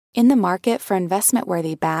In the market for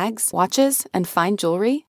investment-worthy bags, watches, and fine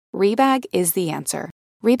jewelry, Rebag is the answer.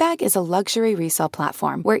 Rebag is a luxury resale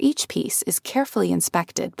platform where each piece is carefully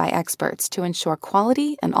inspected by experts to ensure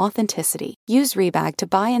quality and authenticity. Use Rebag to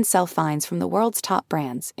buy and sell finds from the world's top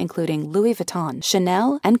brands, including Louis Vuitton,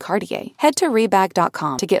 Chanel, and Cartier. Head to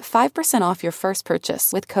Rebag.com to get 5% off your first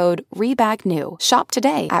purchase with code REBAGNEW. Shop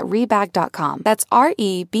today at Rebag.com. That's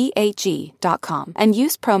REBAG.com. And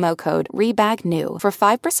use promo code REBAGNEW for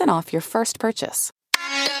 5% off your first purchase.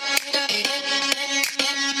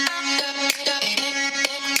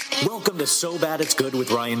 Welcome to So Bad It's Good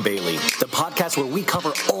with Ryan Bailey, the podcast where we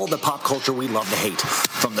cover all the pop culture we love to hate,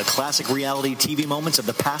 from the classic reality TV moments of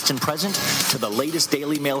the past and present to the latest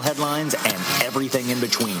Daily Mail headlines and everything in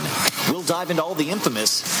between. We'll dive into all the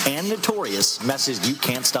infamous and notorious messes you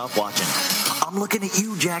can't stop watching. I'm looking at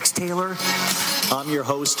you, Jax Taylor. I'm your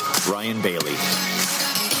host, Ryan Bailey.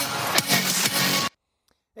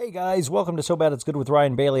 Hey guys, welcome to So Bad It's Good with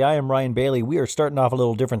Ryan Bailey. I am Ryan Bailey. We are starting off a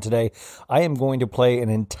little different today. I am going to play an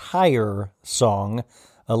entire song,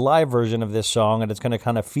 a live version of this song, and it's going to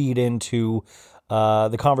kind of feed into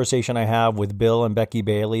the conversation I have with Bill and Becky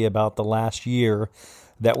Bailey about the last year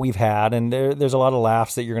that we've had. And there's a lot of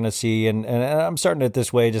laughs that you're going to see, and I'm starting it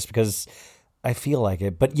this way just because I feel like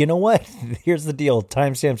it. But you know what? Here's the deal.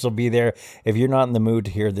 Timestamps will be there if you're not in the mood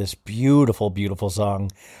to hear this beautiful, beautiful song.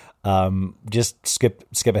 Just skip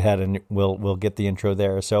ahead and we'll get the intro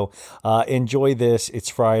there. So, enjoy this. It's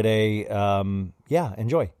Friday.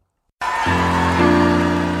 Enjoy.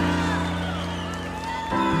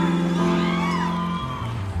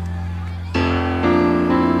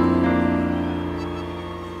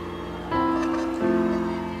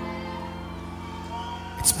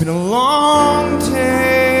 It's been a long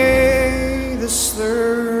day this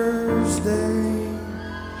Thursday.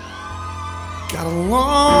 Got a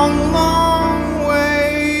long, long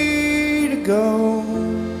way to go.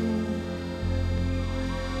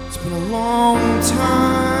 It's been a long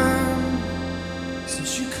time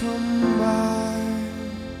since you come by,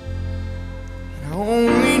 and I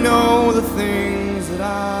only know the things that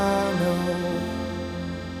I know.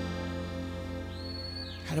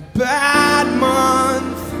 Had a bad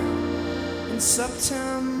month in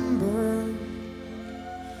September.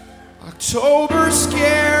 October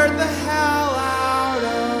scared the hell out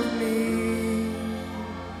of me.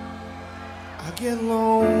 I get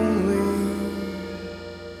lonely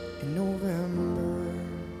in November,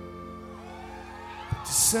 but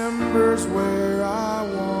December's where I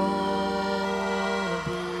wanna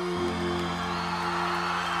be.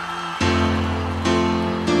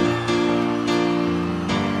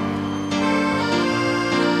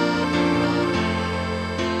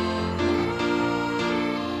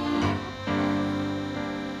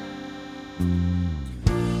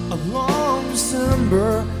 A long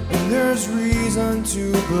December, and there's reason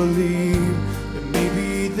to believe that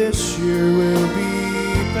maybe this year will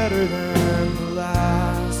be better than the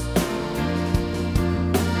last.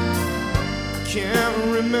 I can't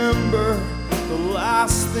remember the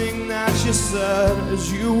last thing that you said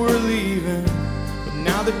as you were leaving, but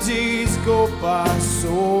now the days go by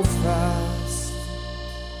so fast.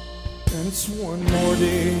 And it's one more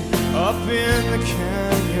day up in the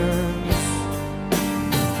canyons,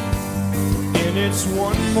 and it's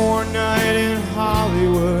one more night in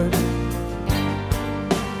Hollywood.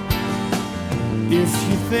 If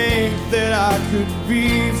you think that I could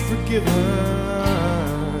be forgiven,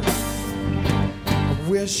 I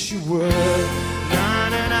wish you would. Na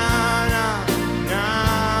na na na na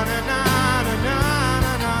na na na na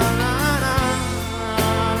na na na.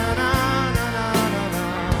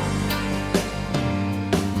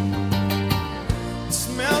 The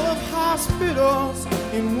smell of hospitals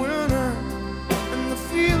in winter,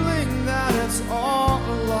 feeling that it's all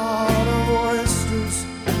a lot of oysters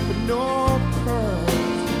but no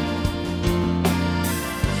pearls.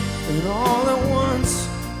 And all at once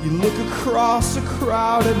you look across a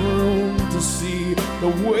crowded room to see the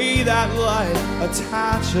way that light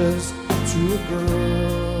attaches to a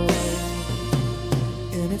girl.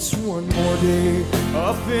 And it's one more day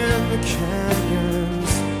up in the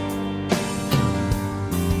canyons,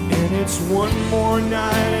 and it's one more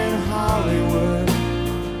night in Hollywood.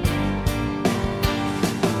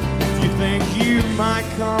 Think you might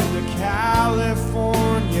come to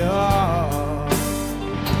California, I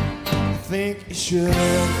think you should.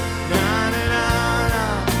 Na na na na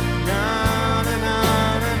na na na na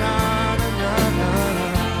na na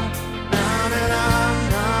na na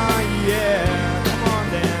na, yeah, come on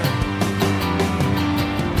then.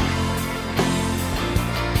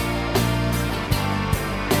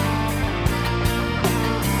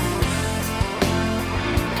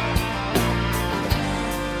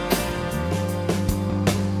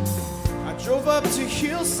 up to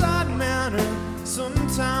Hillside Manor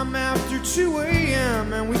sometime after 2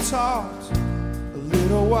 a.m. and we talked a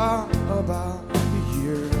little while about the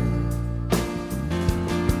year.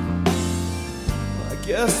 I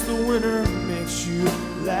guess the winter makes you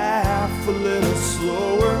laugh a little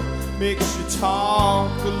slower, makes you talk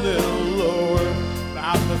a little lower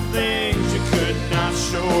about the things you could not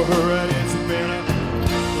show her. And it's been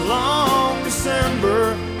a long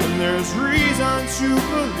December, and there's reason to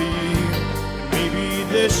believe that maybe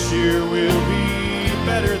this year will be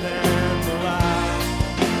better than the last.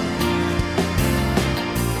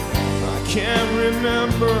 I can't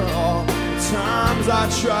remember all the times I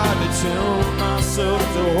tried to tell myself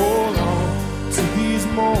to hold on to these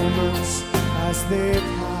moments as they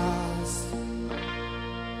pass.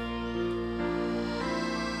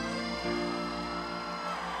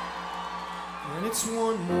 And it's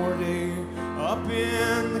one more day up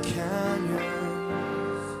in the canyons,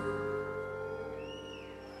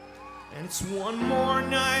 and it's one more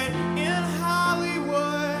night in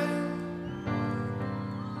Hollywood.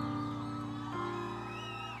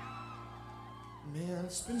 Man,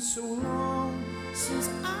 it's been so long since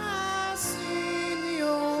I've seen the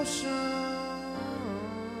ocean.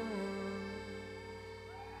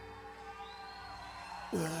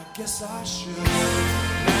 Well, I guess I should.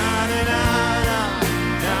 Na na na na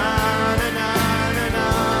na na na na na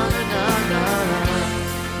na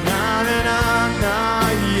na na na,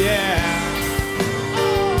 yeah.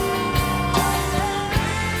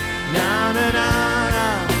 Na na na.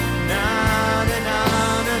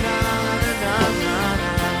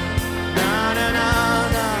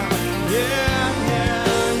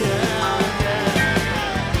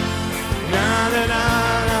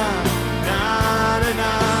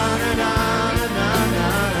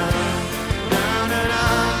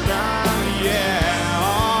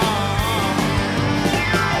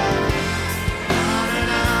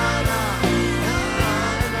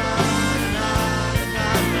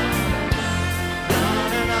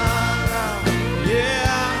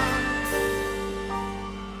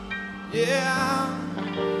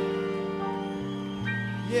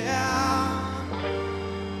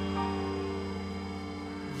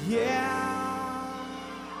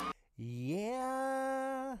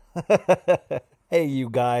 Hey, you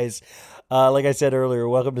guys. Like I said earlier,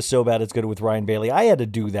 welcome to So Bad It's Good with Ryan Bailey. I had to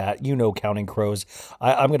do that. You know, Counting Crows.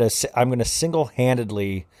 I'm gonna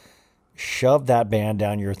single-handedly shove that band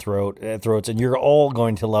down your throats, and you're all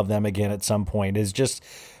going to love them again at some point. It's just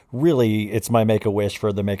really, it's my Make-A-Wish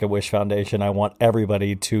for the Make-A-Wish Foundation. I want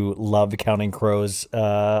everybody to love Counting Crows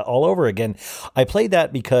all over again. I played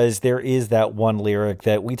that because there is that one lyric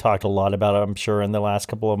that we talked a lot about, I'm sure, in the last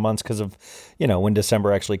couple of months because of, when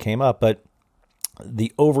December actually came up. But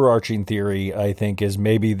the overarching theory, I think, is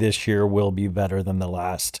maybe this year will be better than the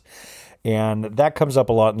last. And that comes up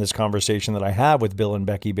a lot in this conversation that I have with Bill and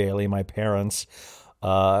Becky Bailey, my parents,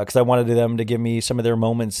 because I wanted them to give me some of their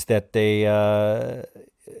moments that they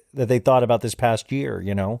thought about this past year,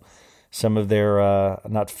 some of their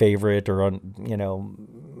not favorite or,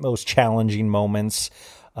 most challenging moments.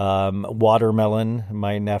 Watermelon,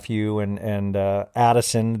 my nephew, and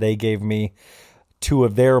Addison, they gave me two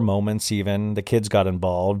of their moments even. The kids got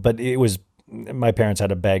involved, but it was, my parents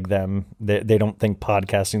had to beg them. They don't think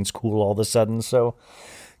podcasting's cool all of a sudden, so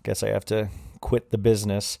I guess I have to quit the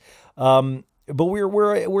business. But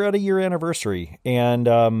we're at a year anniversary, and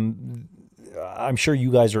I'm sure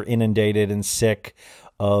you guys are inundated and sick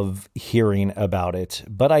of hearing about it.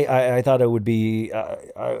 But I thought I would be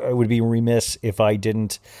remiss if I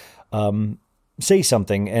didn't say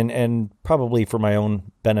something, and probably for my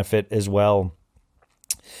own benefit as well,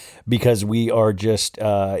 because we are just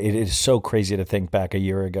it is so crazy to think back a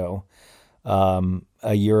year ago.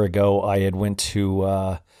 A year ago, I had went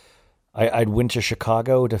to I went to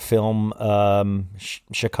Chicago to film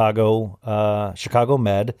Chicago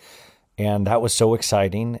Med. And that was so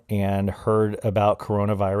exciting, and heard about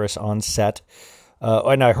coronavirus on set.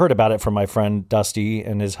 And I heard about it from my friend Dusty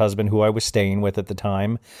and his husband, who I was staying with at the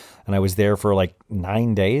time. And I was there for like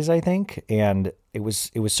 9 days, I think. And it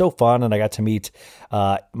was so fun. And I got to meet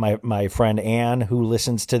my friend Anne, who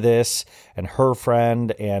listens to this, and her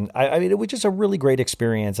friend. And I mean, it was just a really great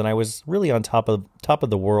experience. And I was really on top of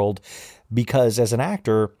the world, because as an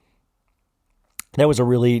actor, that was a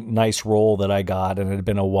really nice role that I got, and it had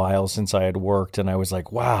been a while since I had worked, and I was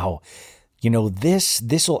like, wow,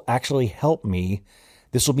 this will actually help me.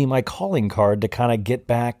 This will be my calling card to kind of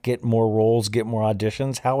get more roles, get more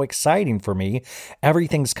auditions. How exciting for me.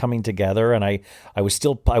 Everything's coming together, and I was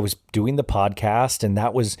doing the podcast, and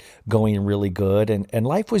that was going really good, and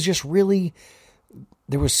life was just really,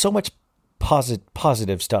 there was so much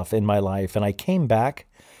positive stuff in my life. And I came back.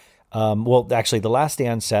 Actually, the last day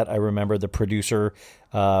on set, I remember the producer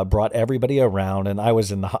brought everybody around, and I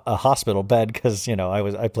was in a hospital bed because,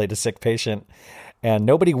 I played a sick patient, and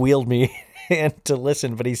nobody wheeled me in to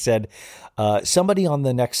listen. But he said, somebody on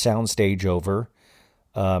the next soundstage over,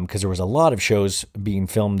 because there was a lot of shows being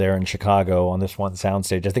filmed there in Chicago on this one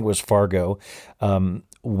soundstage. I think it was Fargo.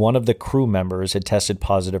 One of the crew members had tested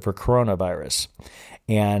positive for coronavirus,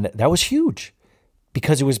 and that was huge.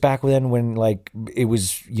 Because it was back then when it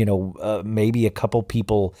was, maybe a couple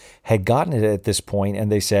people had gotten it at this point, and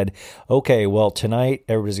they said, okay, well, tonight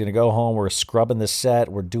everybody's going to go home. We're scrubbing the set.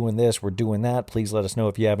 We're doing this. We're doing that. Please let us know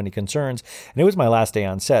if you have any concerns. And it was my last day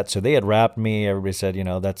on set. So they had wrapped me. Everybody said,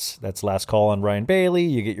 that's last call on Ryan Bailey.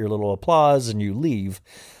 You get your little applause and you leave.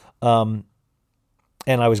 And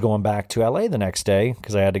I was going back to LA the next day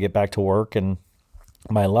because I had to get back to work and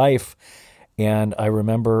my life. And I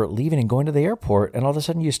remember leaving and going to the airport, and all of a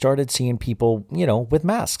sudden you started seeing people, with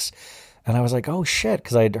masks. And I was like, oh shit,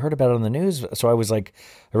 because I had heard about it on the news. So I was like,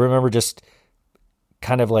 I remember just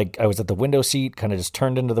kind of I was at the window seat, kind of just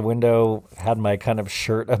turned into the window, had my kind of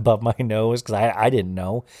shirt above my nose because I didn't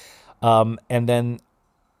know. And then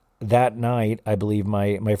that night, I believe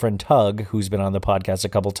my friend Tug, who's been on the podcast a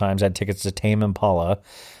couple times, had tickets to Tame Impala.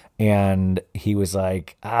 And he was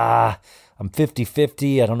like, I'm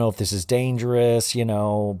 50-50. I don't know if this is dangerous,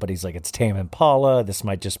 but he's like, it's Tame Impala. This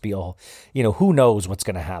might just be all, who knows what's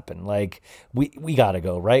going to happen. We got to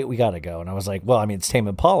go, right? We got to go. And I was like, well, it's Tame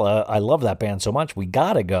Impala. I love that band so much. We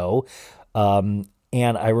got to go. And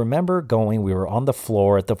I remember going, we were on the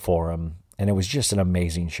floor at the Forum, and it was just an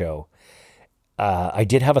amazing show. I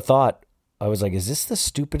did have a thought. I was like, is this the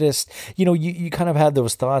stupidest? You kind of had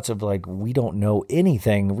those thoughts of we don't know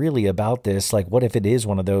anything really about this. What if it is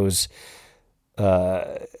one of those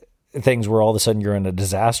things where all of a sudden you're in a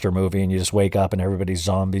disaster movie and you just wake up and everybody's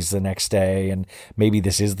zombies the next day, and maybe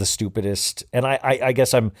this is the stupidest. And I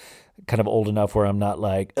guess I'm kind of old enough where I'm not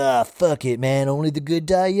like, fuck it, man, only the good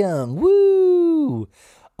die young. Woo!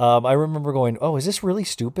 I remember going, oh, is this really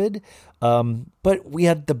stupid? But we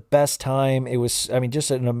had the best time. It was, just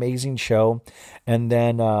an amazing show. And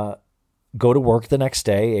then go to work the next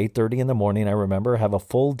day, 8:30 in the morning. I remember, have a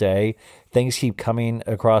full day. Things keep coming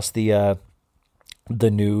across the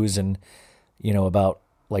news, and about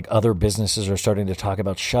other businesses are starting to talk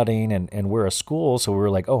about shutting, and we're a school, so we were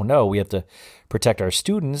like, oh no, we have to protect our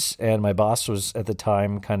students. And my boss was at the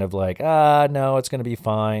time kind of like, no, it's going to be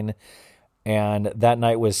fine. And that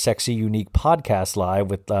night was Sexy Unique Podcast Live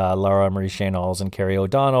with Laura Marie Shane-Alls and Carrie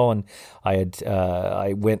O'Donnell, and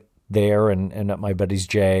I went there and my buddies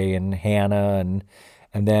Jay and Hannah,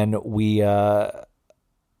 and then we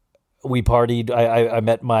partied. I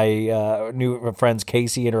met my new friends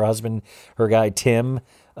Casey and her husband, her guy Tim,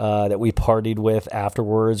 that we partied with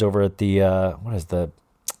afterwards over at the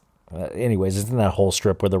anyways, it's in that whole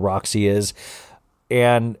strip where the Roxy is,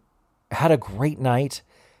 and had a great night.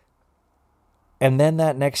 And then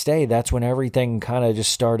that next day, that's when everything kind of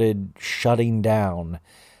just started shutting down,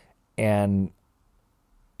 and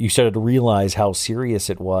you started to realize how serious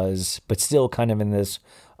it was, but still kind of in this,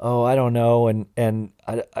 oh, I don't know, and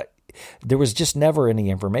I there was just never any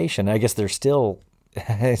information. I guess there's still,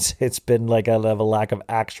 it's been a lack of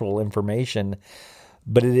actual information,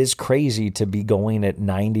 but it is crazy to be going at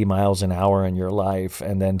 90 miles an hour in your life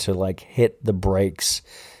and then to hit the brakes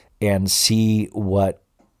and see what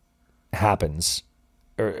happens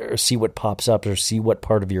or see what pops up or see what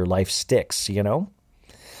part of your life sticks,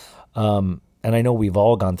 And I know we've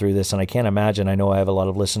all gone through this, and I can't imagine, I know I have a lot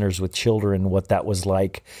of listeners with children, what that was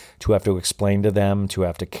like to have to explain to them, to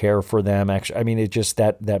have to care for them. Actually, it just,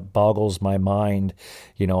 that boggles my mind.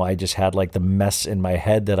 I just had the mess in my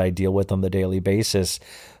head that I deal with on the daily basis,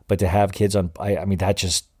 but to have kids that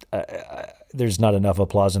just, there's not enough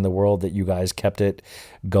applause in the world that you guys kept it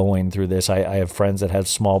going through this. I have friends that have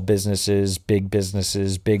small businesses, big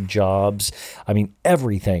jobs.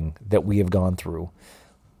 Everything that we have gone through.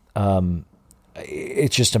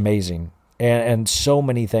 It's just amazing. And so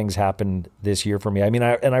many things happened this year for me. I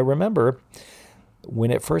remember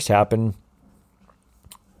when it first happened,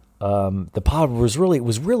 the pod was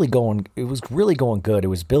really going good. It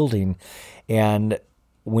was building. And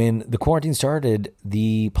when the quarantine started,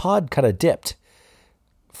 the pod kind of dipped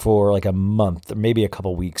for a month, or maybe a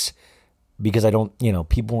couple weeks, because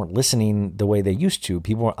people weren't listening the way they used to.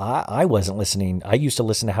 I wasn't listening. I used to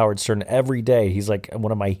listen to Howard Stern every day. He's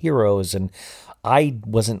one of my heroes. And I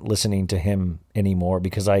wasn't listening to him anymore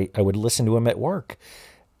because I would listen to him at work,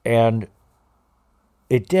 and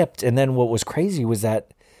it dipped. And then what was crazy was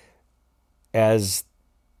that as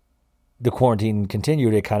the quarantine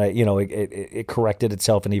continued, it kind of, it corrected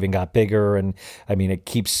itself and even got bigger. And I mean, it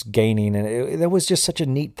keeps gaining. And it was just such a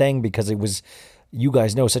neat thing because it was, you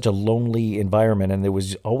guys know, such a lonely environment. And it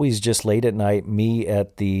was always just late at night, me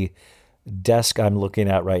at the desk I'm looking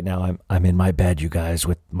at right now. I'm in my bed, you guys,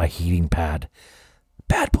 with my heating pad.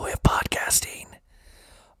 Bad boy of podcasting.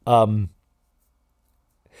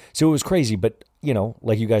 So it was crazy, but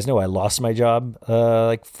like you guys know, I lost my job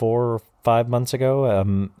like 4 or 5 months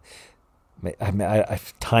ago.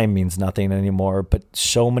 Time means nothing anymore, but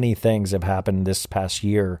so many things have happened this past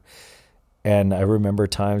year. And I remember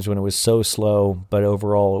times when it was so slow, but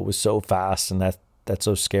overall it was so fast, and that's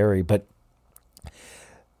so scary. But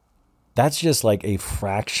that's just like a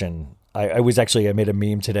fraction. I made a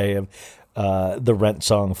meme today of the Rent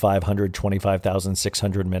song,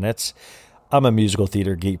 525,600 minutes. I'm a musical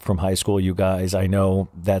theater geek from high school, you guys. I know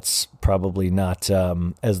that's probably not,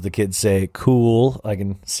 as the kids say, cool. I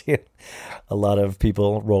can see a lot of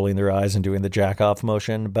people rolling their eyes and doing the jack off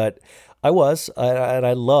motion, but I loved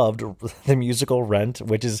the musical Rent,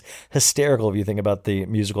 which is hysterical if you think about the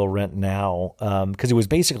musical Rent now, because it was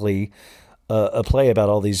basically a play about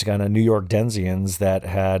all these kind of New York Denzians that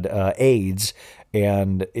had AIDS.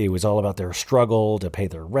 And it was all about their struggle to pay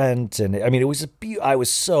their rent. And I mean, I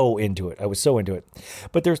was so into it.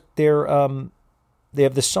 But they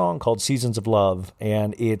have this song called Seasons of Love,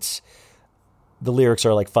 and the lyrics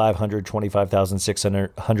are like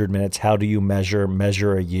 525,600 minutes. How do you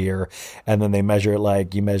measure a year? And then they measure it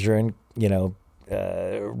like you measure in,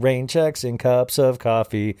 rain checks in cups of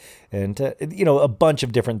coffee and, a bunch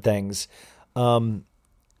of different things.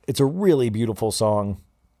 It's a really beautiful song.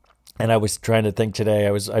 And I was trying to think today,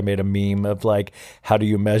 I made a meme of like, how do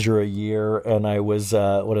you measure a year? And I was,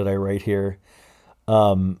 what did I write here?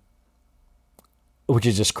 Which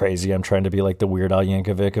is just crazy. I'm trying to be like the Weird Al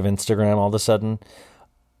Yankovic of Instagram all of a sudden.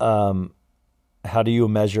 How do you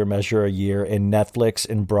measure a year in Netflix,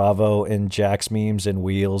 in Bravo, in Jack's memes, in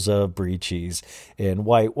Wheels of Brie Cheese, in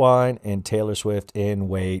white wine, in Taylor Swift, in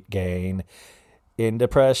weight gain, in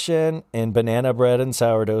depression, in banana bread and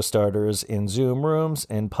sourdough starters, in Zoom rooms,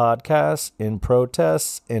 in podcasts, in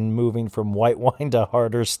protests, in moving from white wine to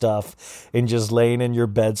harder stuff, in just laying in your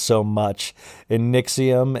bed so much, in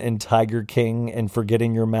Nixium, in Tiger King, and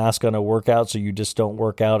forgetting your mask on a workout so you just don't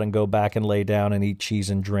work out and go back and lay down and eat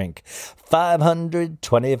cheese and drink.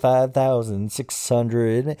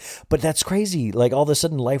 525,600. But that's crazy. Like all of a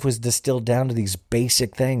sudden life was distilled down to these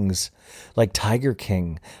basic things. Like Tiger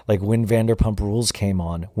King, like when Vanderpump Rules came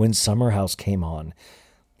on, when Summer House came on.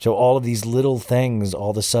 So all of these little things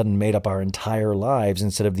all of a sudden made up our entire lives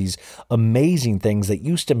instead of these amazing things that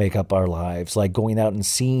used to make up our lives, like going out and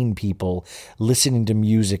seeing people, listening to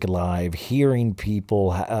music live, hearing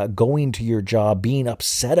people, going to your job, being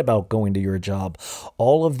upset about going to your job.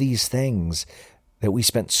 All of these things that we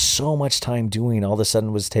spent so much time doing all of a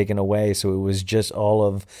sudden was taken away. So it was just all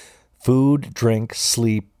of food, drink,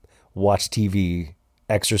 sleep, watch TV,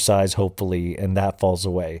 exercise, hopefully, and that falls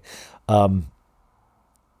away.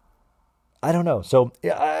 I don't know. So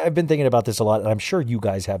I've been thinking about this a lot, and I'm sure you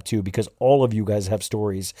guys have too, because all of you guys have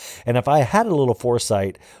stories. And if I had a little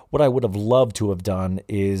foresight, what I would have loved to have done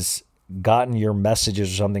is gotten your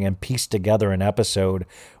messages or something and pieced together an episode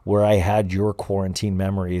where I had your quarantine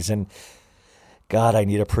memories. And God, I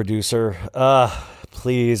need a producer.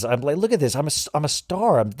 Please. I'm like, look at this. I'm a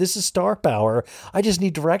star. This is star power. I just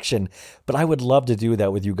need direction. But I would love to do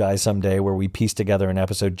that with you guys someday, where we piece together an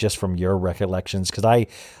episode just from your recollections. Because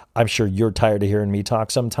I'm sure you're tired of hearing me talk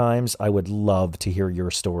sometimes. I would love to hear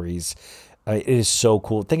your stories. It is so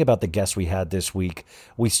cool. Think about the guests we had this week.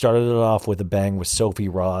 We started it off with a bang with Sophie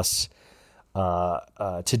Ross.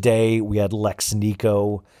 Today we had Lex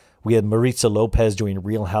Nico. We had Maritza Lopez doing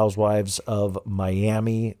Real Housewives of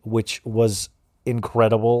Miami, which was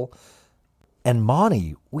incredible. And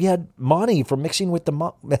Monty, we had Monty from Mixing with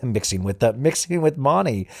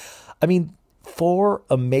Monty. I mean, 4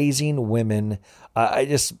 amazing women. I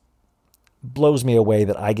just blows me away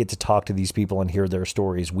that I get to talk to these people and hear their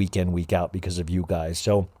stories week in, week out because of you guys.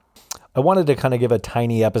 So I wanted to kind of give a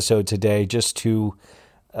tiny episode today just to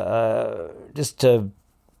kind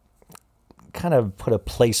of put a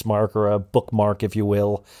place mark or a bookmark, if you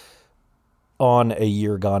will, on a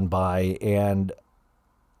year gone by. And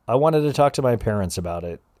I wanted to talk to my parents about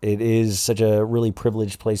it. It is such a really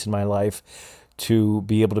privileged place in my life to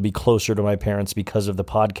be able to be closer to my parents because of the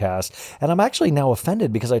podcast. And I'm actually now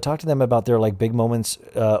offended because I talked to them about their like big moments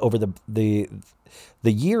over the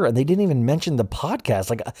year, and they didn't even mention the podcast.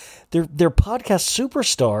 Like they're podcast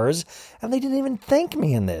superstars, and they didn't even thank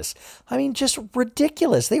me in this. I mean, just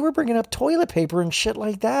ridiculous. They were bringing up toilet paper and shit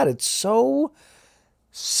like that. It's so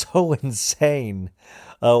So insane.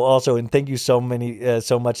 Oh, also, and thank you so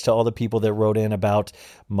much to all the people that wrote in about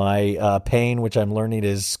my pain, which I'm learning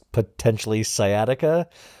is potentially sciatica.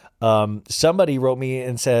 Somebody wrote me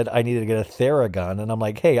and said I needed to get a Theragun, and I'm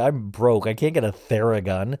like, hey, I'm broke. I can't get a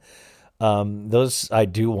Theragun. I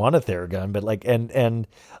do want a Theragun, but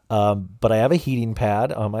but I have a heating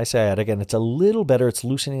pad on my sciatica, and it's a little better. It's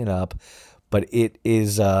loosening up, but it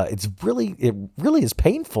really is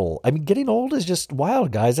painful. I mean, getting old is just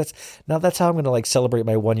wild, guys. That's how I'm going to celebrate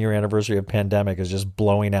my 1 year anniversary of pandemic, is just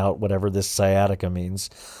blowing out whatever this sciatica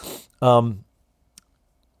means.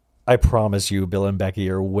 I promise you, Bill and Becky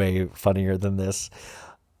are way funnier than this.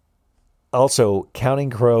 Also, Counting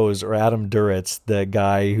Crows, or Adam Duritz, the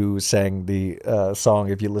guy who sang the song,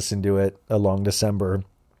 if you listen to it, Along December,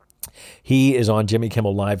 he is on Jimmy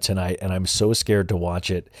Kimmel Live tonight, and I'm so scared to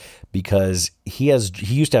watch it because he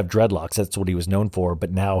used to have dreadlocks. That's what he was known for,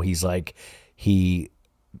 but now he's they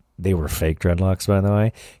were fake dreadlocks, by the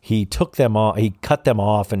way. He took them off, he cut them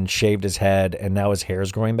off and shaved his head, and now his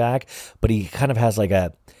hair's growing back, but he kind of has like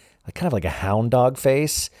a hound dog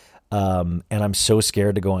face. And I'm so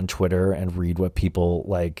scared to go on Twitter and read what people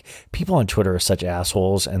on Twitter are such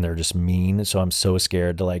assholes, and they're just mean. So I'm so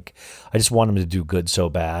scared to I just want them to do good so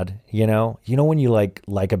bad. You know, when you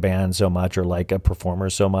like a band so much, or like a performer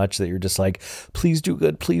so much, that you're just like, please do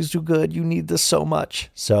good. Please do good. You need this so much.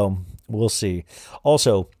 So we'll see.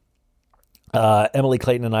 Also, Emily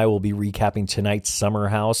Clayton and I will be recapping tonight's Summer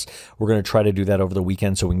House. We're going to try to do that over the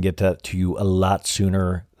weekend so we can get that to you a lot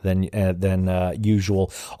sooner than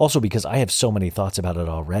usual. Also, because I have so many thoughts about it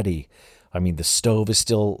already. I mean, the stove is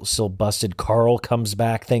still busted. Carl comes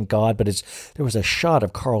back, thank God, but there was a shot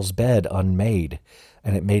of Carl's bed unmade,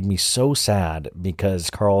 and it made me so sad because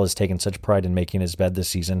Carl has taken such pride in making his bed this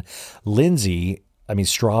season.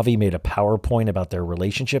 Stravi made a PowerPoint about their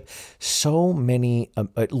relationship. So many,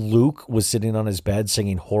 Luke was sitting on his bed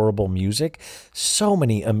singing horrible music. So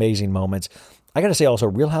many amazing moments. I got to say also,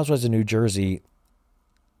 Real Housewives of New Jersey,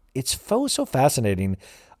 it's so fascinating.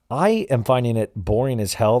 I am finding it boring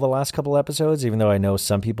as hell the last couple episodes, even though I know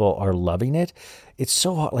some people are loving it. It's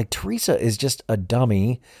so hot. Teresa is just a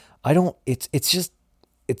dummy. It's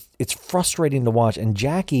frustrating to watch. And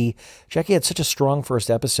Jackie had such a strong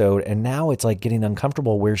first episode, and now it's getting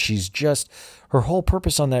uncomfortable, where she's just, her whole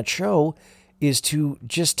purpose on that show is to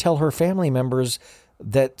just tell her family members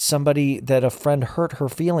that a friend hurt her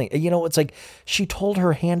feeling. It's she told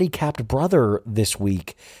her handicapped brother this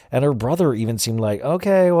week, and her brother even seemed like,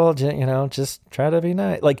 okay, well, just try to be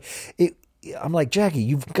nice. I'm like, Jackie,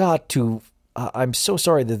 you've got to, I'm so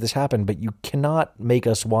sorry that this happened, but you cannot make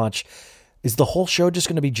us watch. Is the whole show just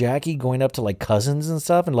going to be Jackie going up to cousins and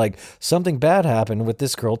stuff, and something bad happened with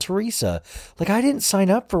this girl, Teresa? I didn't sign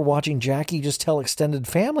up for watching Jackie just tell extended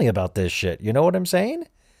family about this shit. You know what I'm saying?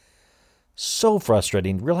 So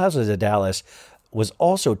frustrating. Real Housewives of Dallas was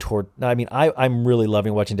also I'm really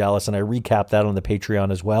loving watching Dallas, and I recapped that on the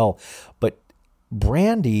Patreon as well. But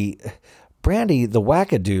Brandy, the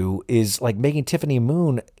wackadoo, is making Tiffany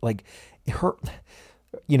Moon her.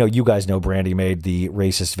 You guys know Brandy made the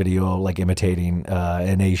racist video, imitating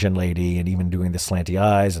an Asian lady, and even doing the slanty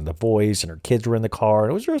eyes and the voice, and her kids were in the car,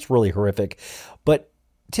 and it was just really horrific. But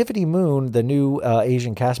Tiffany Moon, the new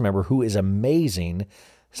Asian cast member, who is amazing,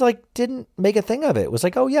 is didn't make a thing of it. It was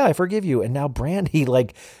oh yeah, I forgive you. And now Brandy,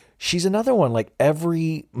 she's another one.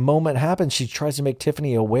 Every moment happens, she tries to make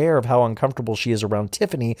Tiffany aware of how uncomfortable she is around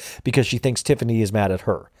Tiffany, because she thinks Tiffany is mad at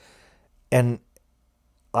her. And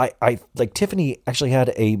I Tiffany actually had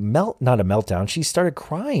not a meltdown. She started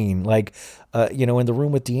crying, in the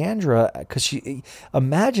room with Deandra, because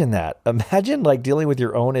imagine dealing with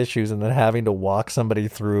your own issues and then having to walk somebody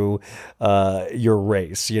through your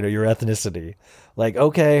race, your ethnicity.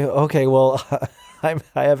 Okay, well,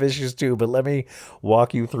 I have issues too, but let me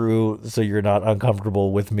walk you through so you're not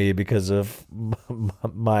uncomfortable with me because of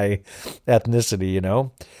my ethnicity.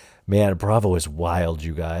 Man, Bravo is wild,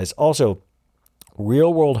 you guys. Also,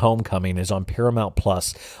 Real World Homecoming is on Paramount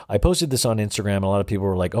Plus. I posted this on Instagram. A lot of people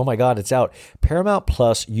were like, oh my God, it's out. Paramount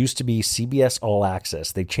Plus used to be CBS All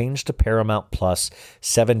Access. They changed to Paramount Plus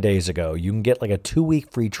 7 days ago. You can get a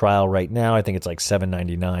 2-week free trial right now. I think it's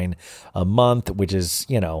 $7.99 a month, which is,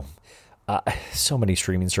 so many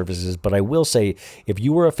streaming services. But I will say, if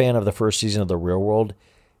you were a fan of the first season of The Real World,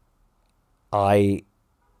 I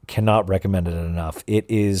cannot recommend it enough. It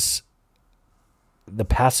is... the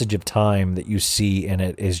passage of time that you see in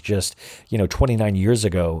it is just, 29 years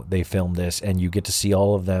ago they filmed this, and you get to see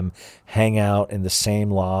all of them hang out in the same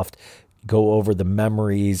loft, go over the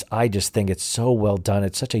memories. I just think it's so well done.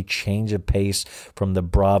 It's such a change of pace from the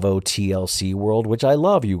Bravo TLC world, which I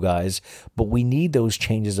love, you guys, but we need those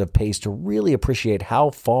changes of pace to really appreciate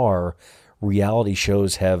how far reality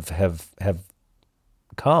shows have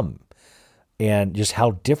come, and just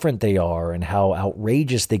how different they are and how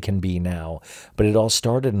outrageous they can be now. But it all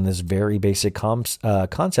started in this very basic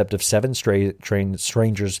concept of seven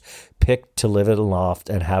strangers picked to live at a loft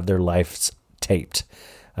and have their lives taped.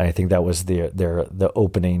 I think that was the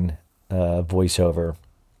opening voiceover.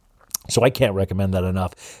 So I can't recommend that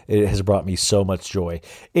enough. It has brought me so much joy.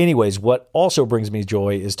 Anyways, what also brings me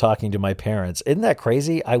joy is talking to my parents. Isn't that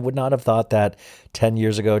crazy? I would not have thought that 10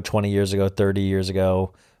 years ago, 20 years ago, 30 years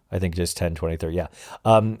ago. I think just 10, 20, 30, yeah.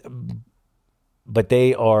 But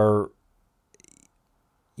they are,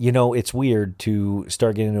 it's weird to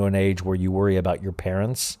start getting to an age where you worry about your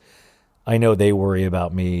parents. I know they worry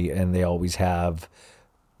about me, and they always have.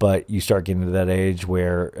 But you start getting to that age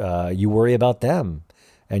where you worry about them,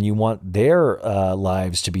 and you want their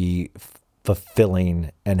lives to be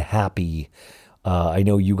fulfilling and happy. I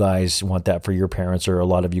know you guys want that for your parents, or a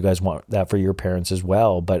lot of you guys want that for your parents as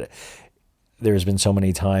well. But there's been so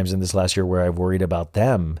many times in this last year where I've worried about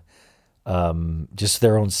them, just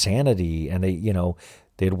their own sanity. And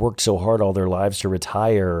they had worked so hard all their lives to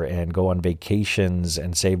retire and go on vacations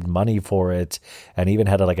and saved money for it, and even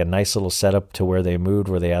had a nice little setup to where they moved,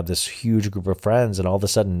 where they have this huge group of friends, and all of a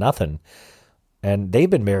sudden nothing. And they've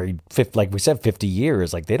been married, like we said, 50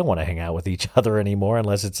 years. Like, they don't want to hang out with each other anymore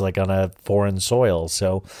unless it's on a foreign soil.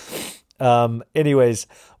 So anyways,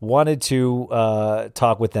 wanted to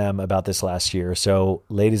talk with them about this last year. So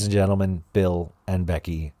ladies and gentlemen, Bill and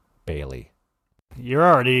Becky Bailey.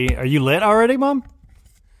 Are you lit already, Mom?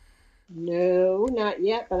 No, not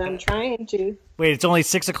yet, but I'm trying to. Wait, it's only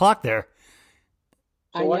 6:00 there.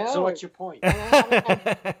 I know. So what's your point? And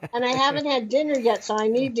I haven't had dinner yet, so I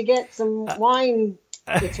need to get some wine.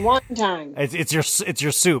 It's wine time. It's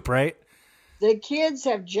your soup, right? The kids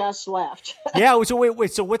have just left. Yeah. So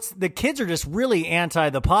wait. So the kids are just really anti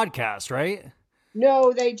the podcast, right?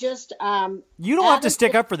 No, they just. You don't have to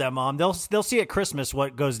stick up for them, Mom. They'll see at Christmas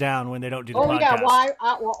what goes down when they don't do the podcast.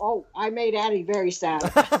 Yeah. I made Addie very sad.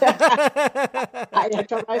 I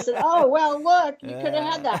told her, I said, "Oh well, look, you could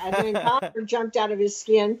have had that." And then Connor jumped out of his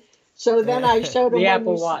skin. So then I showed him the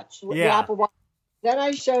Apple Watch. The Apple Watch. Then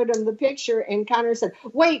I showed him the picture, and Connor said,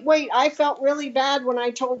 "Wait! I felt really bad when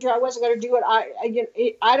I told you I wasn't going to do it.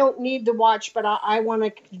 I don't need the watch, but I want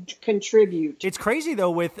to contribute." It's crazy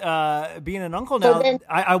though with being an uncle now. So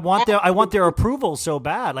I want their approval so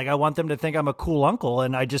bad. Like, I want them to think I'm a cool uncle,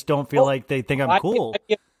 and I just don't feel like they think I'm cool.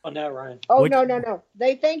 On that, Ryan. Oh, no.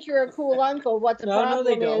 They think you're a cool uncle. What the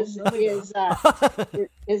problem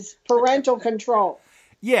is parental control.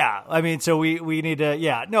 Yeah, I mean, so we need to.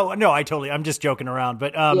 Yeah, no, I'm just joking around.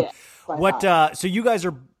 But so you guys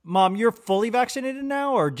are, Mom, you're fully vaccinated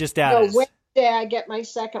now, or just Dad? No, Wednesday I get my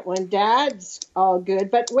second one. Dad's all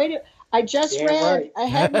good, but wait, I just read a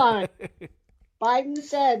headline. Biden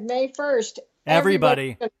said May 1st.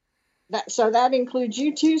 Everybody. So that includes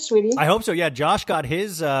you too, sweetie. I hope so. Yeah, Josh got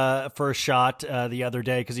his first shot the other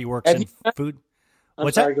day because he works in food.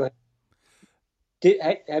 What's that? Go ahead.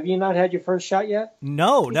 Have you not had your first shot yet?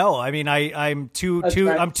 No. I mean, I'm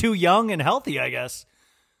too young and healthy, I guess.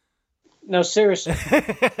 No, seriously.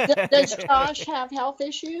 Does Josh have health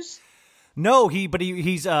issues? No,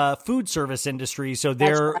 he's food service industry, so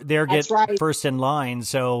they're first in line.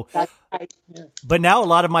 So, that's right. Yeah. But now a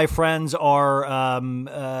lot of my friends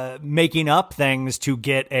are making up things to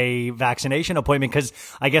get a vaccination appointment because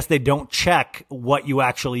I guess they don't check what you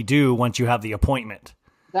actually do once you have the appointment.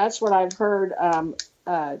 That's what I've heard.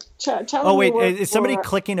 Is somebody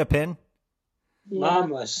clicking a pin? Yeah.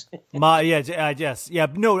 Momless. Yes. Yeah.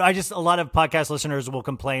 No, a lot of podcast listeners will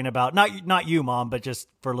complain about, not you, Mom, but just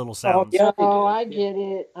for little sounds. Oh, I get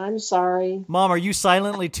it. I'm sorry. Mom, are you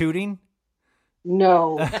silently tooting?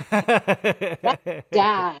 No. That's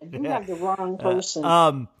Dad. You have the wrong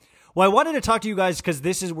person. Well, I wanted to talk to you guys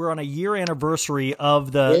because we're on a year anniversary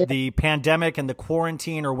of the pandemic and the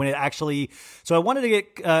quarantine, or when it actually. So I wanted to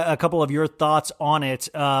get a couple of your thoughts on it.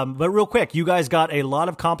 But real quick, you guys got a lot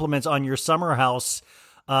of compliments on your summer house.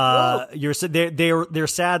 They're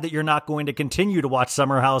sad that you're not going to continue to watch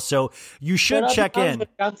Summer House, so you should check in.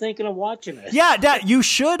 I'm thinking of watching it. Yeah, Dad, you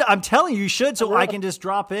should. I'm telling you should. So I can just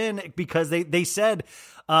drop in because they said.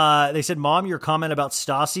 Mom, your comment about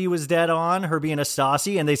Stassi was dead on, her being a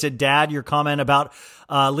Stassi. And they said, Dad, your comment about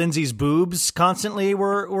Lindsay's boobs constantly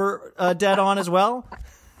were dead on as well.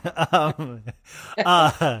 Good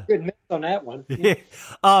mix on that one.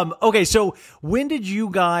 Okay, so when did you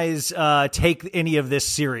guys take any of this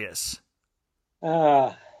serious?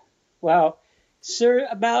 Well, sir,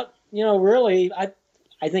 about, really,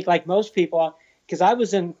 I think like most people, because I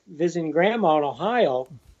was visiting grandma in Ohio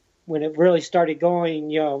when it really started going,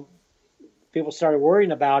 people started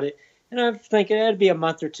worrying about it. And I'm thinking it'd be a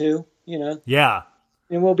month or two, Yeah.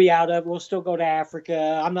 and we'll still go to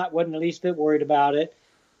Africa. Wasn't the least bit worried about it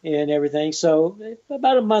and everything. So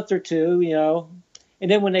about a month or two,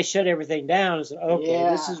 and then when they shut everything down, it's like, okay,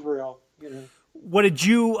 this is real, What did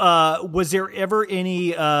you, was there ever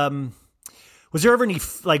any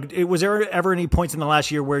points in the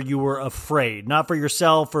last year where you were afraid, not for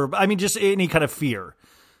yourself or, I mean, just any kind of fear?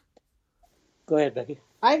 Go ahead, Becky.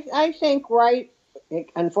 I think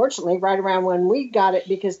unfortunately, right around when we got it,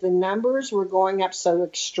 because the numbers were going up so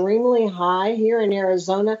extremely high here in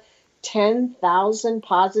Arizona, 10,000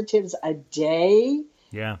 positives a day.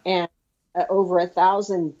 Yeah. And over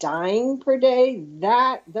 1,000 dying per day.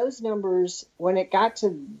 Those numbers, when it got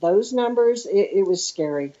to those numbers, it was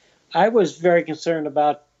scary. I was very concerned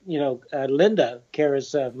about, Linda,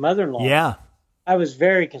 Kara's mother-in-law. Yeah. I was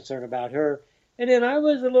very concerned about her. And then I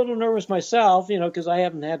was a little nervous myself, because I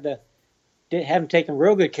haven't taken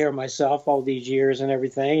real good care of myself all these years and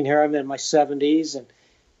everything. And here I'm in my 70s,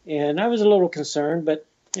 and I was a little concerned, but,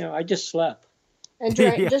 I just slept. And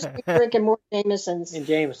just drinking more Jamesons. And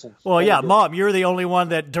Jamesons. Well, yeah, Mom, you're the only one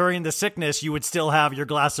that during the sickness you would still have your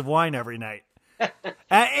glass of wine every night. and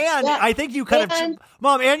I think you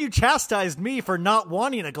Mom, and you chastised me for not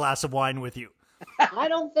wanting a glass of wine with you. I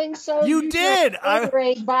don't think so. You did.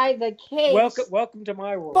 Gatorade by the case. Welcome to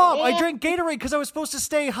my world. Mom, I drank Gatorade because I was supposed to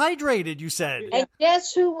stay hydrated, you said. And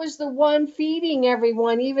guess who was the one feeding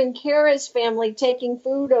everyone, even Kara's family, taking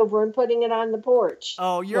food over and putting it on the porch?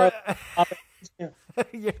 Oh, you're...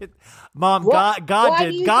 Mom, God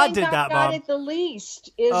did that, Mom. Got it the least.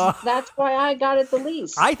 That's why I got it the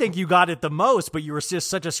least. I think you got it the most, but you were just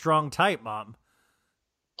such a strong type, Mom.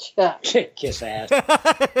 Kiss ass.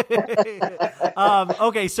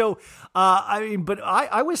 Okay, so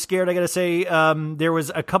I was scared. I got to say, there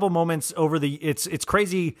was a couple moments over it's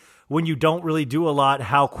crazy when you don't really do a lot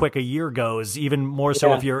how quick a year goes. Even more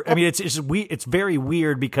so if you're. I mean, it's very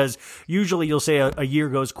weird because usually you'll say a year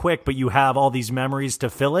goes quick, but you have all these memories to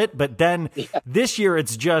fill it. But then this year,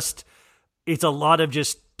 it's a lot of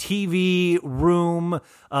just TV room.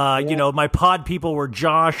 My pod people were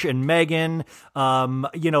Josh and Megan.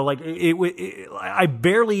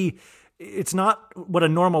 It's not what a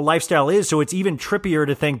normal lifestyle is. So it's even trippier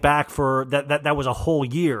to think back for that was a whole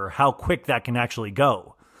year, how quick that can actually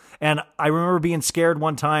go. And I remember being scared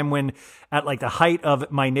one time when at like the height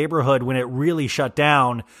of my neighborhood, when it really shut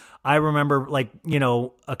down, I remember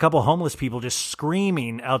a couple homeless people just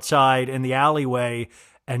screaming outside in the alleyway,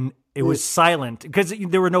 and it was silent because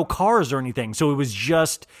there were no cars or anything. So it was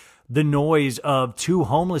just the noise of two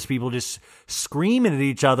homeless people just screaming at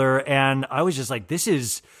each other. And I was just like, this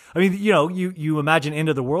is, you imagine end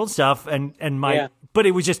of the world stuff but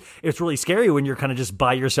it's really scary when you're kind of just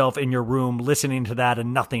by yourself in your room listening to that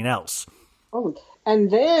and nothing else. Oh, and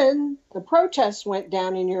then the protests went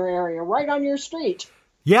down in your area, right on your street.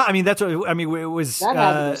 Yeah. It was,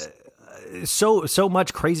 so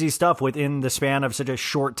much crazy stuff within the span of such a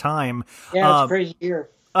short time. Yeah, it's a crazy year.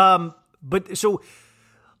 But so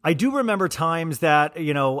I do remember times that,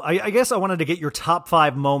 I guess I wanted to get your top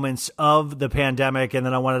 5 moments of the pandemic. And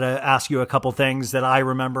then I wanted to ask you a couple things that I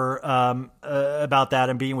remember about that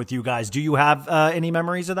and being with you guys. Do you have any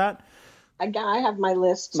memories of that? I have my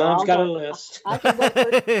list. So Mom's got a list. I can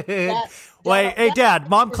go Wait, hey, Dad,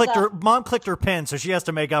 Mom clicked her pin, so she has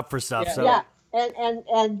to make up for stuff. Yeah. So. Yeah.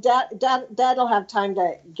 And Dad'll have time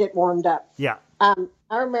to get warmed up. Yeah. I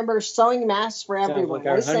remember sewing masks for everyone. Like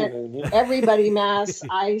I sent everybody masks.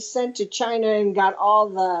 I sent to China and got all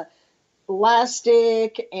the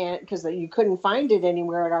elastic, and because you couldn't find it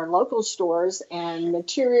anywhere at our local stores, and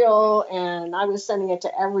material, and I was sending it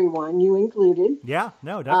to everyone, you included. Yeah,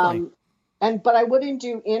 no, definitely. But I wouldn't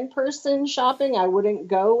do in-person shopping. I wouldn't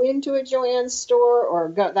go into a Joann's store or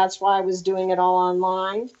go. That's why I was doing it all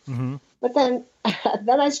online. Mm-hmm. But then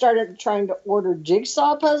I started trying to order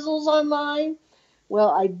jigsaw puzzles online. Well,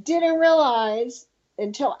 I didn't realize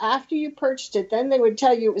until after you purchased it, then they would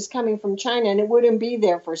tell you it was coming from China and it wouldn't be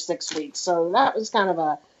there for 6 weeks. So that was kind of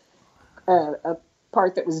a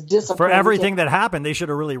part that was disappointing. For everything that happened, they should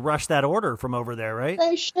have really rushed that order from over there, right?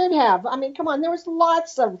 They should have. I mean, come on, there was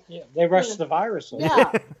lots of... Yeah, they rushed the virus.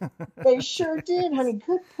 Yeah, they sure did, honey.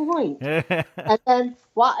 Good point. And then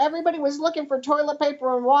while everybody was looking for toilet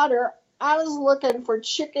paper and water, I was looking for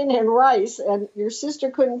chicken and rice, and your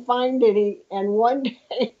sister couldn't find any. And one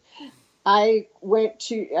day, I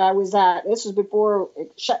was at, this was before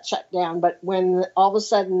it shut down, but when all of a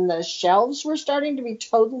sudden the shelves were starting to be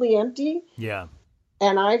totally empty. Yeah.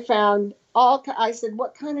 And I found I said,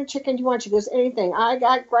 what kind of chicken do you want? She goes, anything. I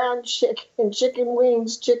got ground chicken, chicken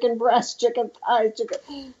wings, chicken breast, chicken thighs,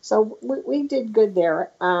 chicken. So we did good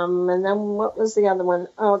there. And then what was the other one?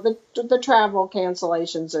 Oh, the travel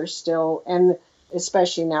cancellations are still, and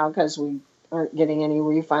especially now because we aren't getting any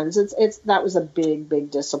refunds. That was a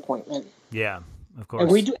big disappointment. Yeah, of course.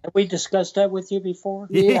 And we discussed that with you before?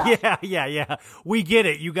 Yeah. yeah. We get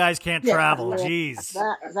it. You guys can't travel. Yeah. Jeez.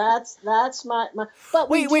 That's my. But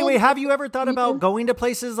wait. Have you ever thought about going to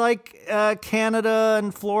places like Canada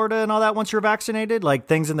and Florida and all that once you're vaccinated? Like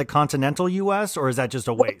things in the continental U.S., or is that just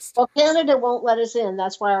a waste? Well, Canada won't let us in.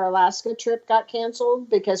 That's why our Alaska trip got canceled,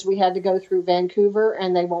 because we had to go through Vancouver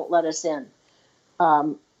and they won't let us in.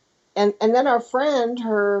 And then our friend,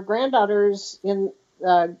 her granddaughter's in,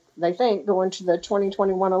 they think, going to the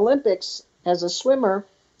 2021 Olympics as a swimmer,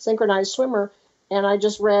 synchronized swimmer. And I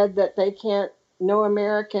just read that they can't, no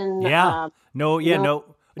American. Not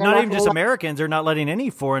even just Americans. They're not letting any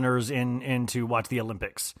foreigners in to watch the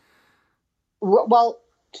Olympics. Well,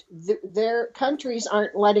 their countries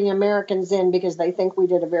aren't letting Americans in because they think we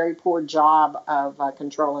did a very poor job of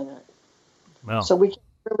controlling it. Well. So we can't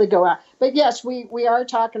really go out. But yes, we are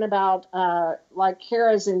talking about, like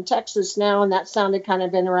Kara's in Texas now, and that sounded kind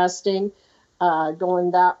of interesting,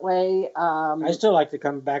 going that way. I still like to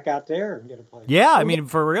come back out there and get a place. Yeah, I mean,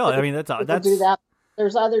 for real. I mean, that's do that.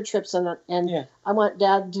 There's other trips, and yeah. I want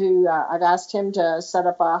Dad to, I've asked him to set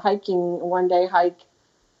up a one-day hike,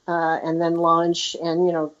 and then lunch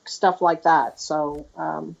and, stuff like that. So,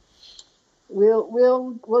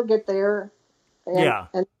 we'll get there.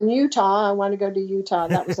 And Utah, I want to go to Utah.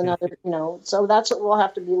 That was another, so that's what we'll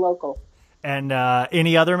have to be local. And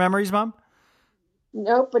any other memories, Mom?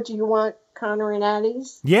 Nope, but do you want Connor and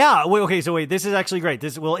Addie's? Yeah. Wait, this is actually great.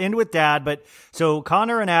 We'll end with Dad, but so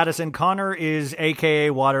Connor and Addison. Connor is AKA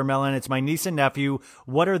Watermelon. It's my niece and nephew.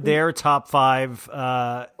 What are their top 5?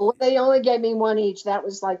 Well, they only gave me one each. That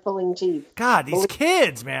was like pulling teeth. God, these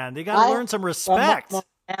kids, man, they got to learn some respect.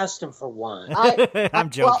 Asked him for one. I'm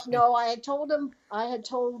joking. Well, no, I had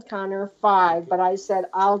told Connor 5, but I said,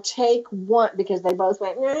 I'll take one, because they both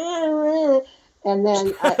went, and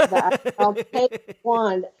then I'll take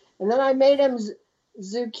one. And then I made him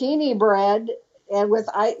zucchini bread and with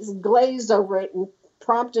ice glazed over it and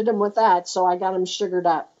prompted him with that. So I got him sugared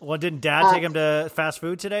up. Well, didn't Dad take him to fast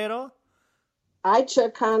food today at all? I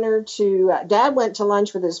took Connor to, Dad went to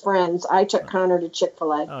lunch with his friends. I took Connor to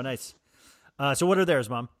Chick-fil-A. Oh, nice. So what are theirs,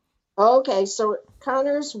 Mom? Okay, so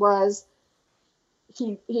Connor's was,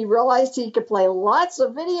 he realized he could play lots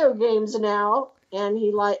of video games now, and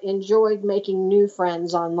he enjoyed making new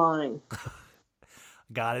friends online.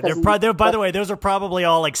 Got it. They're by the way, those are probably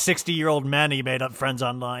all like 60-year-old men he made up friends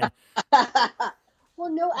online. Well,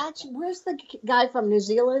 no, actually, where's the guy from New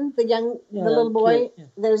Zealand? The little boy. Yeah.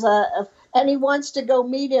 There's and he wants to go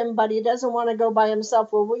meet him, but he doesn't want to go by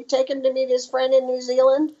himself. Will we take him to meet his friend in New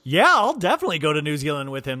Zealand? Yeah, I'll definitely go to New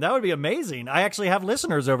Zealand with him. That would be amazing. I actually have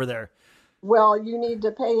listeners over there. Well, you need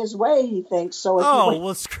to pay his way, he thinks. So.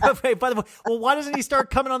 By the way, why doesn't he start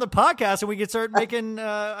coming on the podcast and we can start making?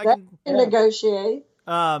 Negotiate.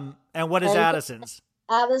 And what is Addison's?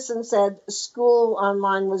 Addison said school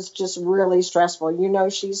online was just really stressful.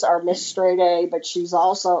 She's our Miss Straight A, but she's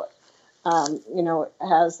also,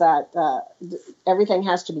 has that, everything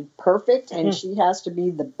has to be perfect and she has to be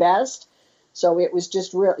the best. So it was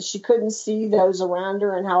just real. She couldn't see those around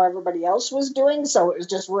her and how everybody else was doing. So it was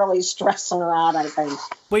just really stressing her out, I think.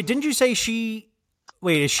 Wait, didn't you say she's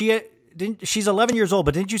 11 years old,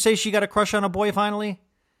 but didn't you say she got a crush on a boy finally?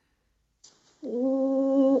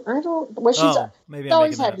 I don't. Well, she's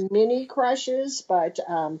always had mini crushes, but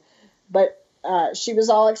she was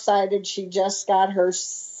all excited. She just got her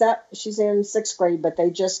she's in 6th grade, but they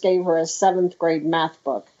just gave her a 7th grade math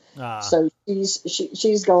book. So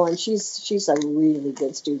she's going. She's a really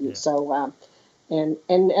good student. Yeah. So and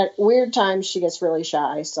at weird times she gets really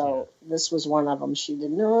shy. So this was one of them. She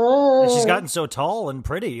didn't know. And she's gotten so tall and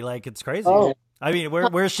pretty, like it's crazy. Oh. I mean,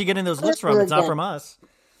 where is she getting those looks from? It's not from us.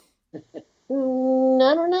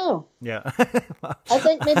 I don't know. Yeah. I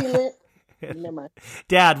think maybe never mind.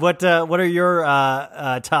 Dad, what are your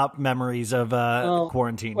top memories of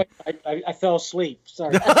quarantine? Wait, I fell asleep.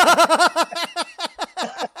 Sorry.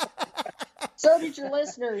 So did your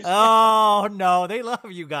listeners. Oh, no. They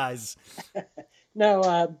love you guys. No,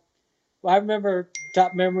 I remember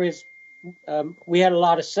top memories. We had a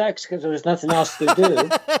lot of sex because there was nothing else to do.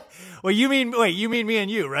 Well, you mean me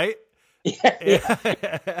and you, right? Yeah.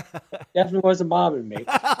 Definitely wasn't bothering me.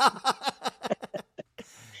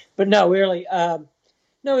 But no, really,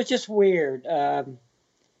 no, it's just weird.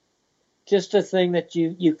 Just a thing that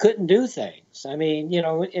you couldn't do things. I mean,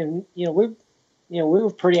 and we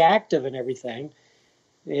were pretty active and everything,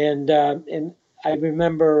 and I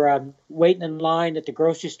remember waiting in line at the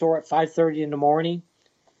grocery store at 5:30 in the morning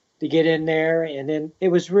to get in there, and then it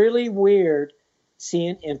was really weird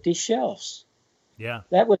seeing empty shelves. Yeah,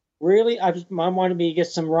 that was really. Mom wanted me to get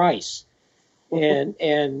some rice,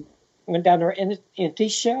 and went down there and empty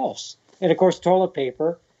shelves, and of course toilet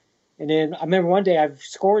paper. And then I remember one day I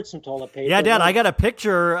scored some toilet paper. Yeah, Dad, I got a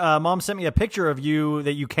picture. Mom sent me a picture of you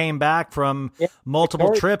that you came back from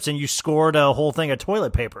multiple trips and you scored a whole thing of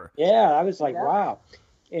toilet paper. Yeah, I was like, wow.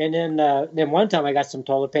 And then one time I got some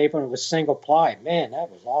toilet paper and it was single ply. Man, that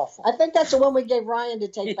was awful. I think that's the one we gave Ryan to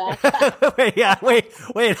take back. wait.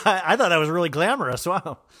 I thought that was really glamorous.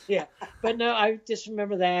 Wow. Yeah, but no, I just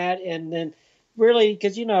remember that. And then really,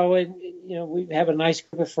 because, we have a nice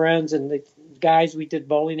group of friends and the guys, we did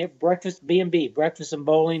bowling at breakfast, B&B, breakfast and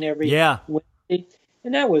bowling every Wednesday.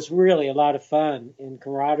 And that was really a lot of fun and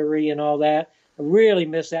camaraderie and all that. I really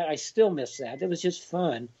miss that. I still miss that. It was just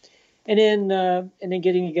fun. And then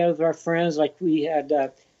getting together with our friends, like we had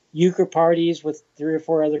euchre parties with 3 or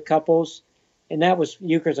 4 other couples. And that was,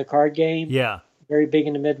 euchre's a card game. Yeah. Very big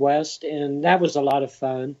in the Midwest. And that was a lot of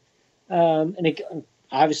fun.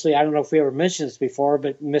 Obviously, I don't know if we ever mentioned this before,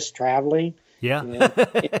 but miss traveling. Yeah.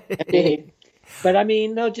 But I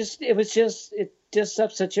mean, no, it was just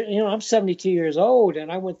such a, I'm 72 years old and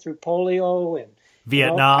I went through polio and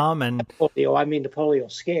Vietnam and polio. I mean, the polio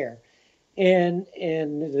scare and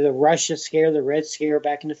the Russia scare, the Red Scare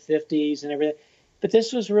back in the 50s and everything. But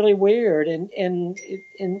this was really weird and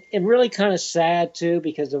really kind of sad too,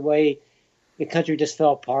 because the way the country just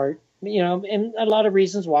fell apart. And a lot of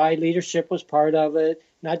reasons why. Leadership was part of it,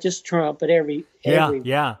 not just Trump, but every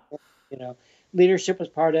leadership was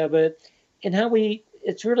part of it. And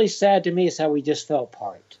it's really sad to me is how we just fell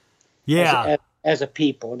apart. Yeah. As a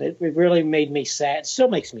people. And it really made me sad. It still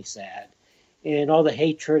makes me sad. And all the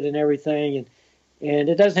hatred and everything. And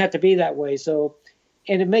it doesn't have to be that way. So,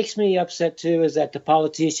 and it makes me upset too, is that the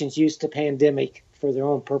politicians used the pandemic for their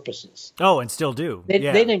own purposes. Oh, and still do. They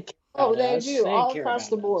didn't care. They do, all across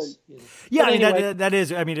the board. Yeah, But I mean, anyway, that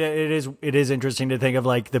is. I mean, it is interesting to think of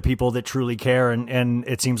like the people that truly care, and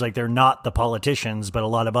it seems like they're not the politicians, but a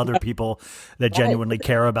lot of other people that genuinely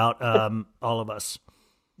care about all of us.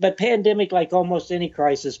 But pandemic, like almost any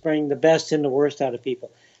crisis, bring the best and the worst out of people.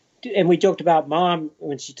 And we joked about Mom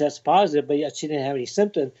when she tested positive, but yet she didn't have any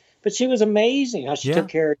symptoms. But she was amazing how she took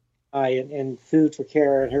care of her and food for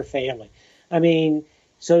Kara and her family. I mean.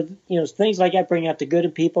 So, things like that bring out the good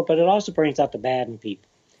in people, but it also brings out the bad in people.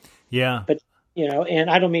 Yeah. But,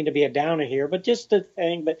 and I don't mean to be a downer here, but just the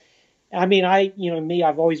thing. But, I mean,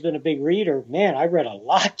 I've always been a big reader. Man, I read a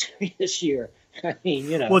lot this year. I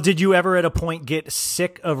mean, Well, did you ever at a point get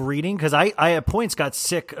sick of reading? Because I at points got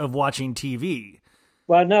sick of watching TV.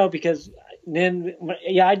 Well, no, because then,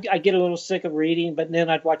 I'd get a little sick of reading, but then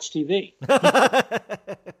I'd watch TV.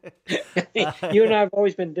 You and I have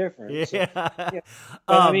always been different. Yeah. So,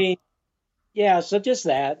 but, I mean, so just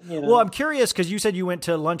that. Well, I'm curious because you said you went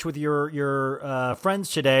to lunch with your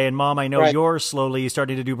friends today, and Mom, I know you're slowly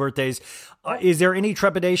starting to do birthdays. Is there any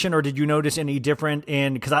trepidation, or did you notice any different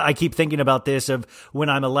in? Because I keep thinking about this of when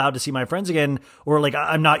I'm allowed to see my friends again, or like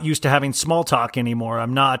I'm not used to having small talk anymore.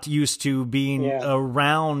 I'm not used to being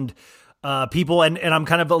around people, and I'm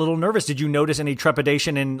kind of a little nervous. Did you notice any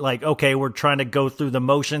trepidation in like, okay, we're trying to go through the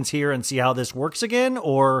motions here and see how this works again,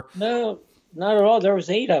 or? No, not at all. There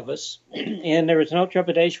was 8 of us, and there was no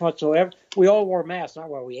trepidation whatsoever. We all wore masks, not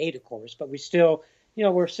while we ate, of course, but we still,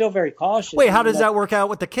 we're still very cautious. Wait, how does that work out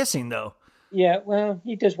with the kissing, though? Yeah, well,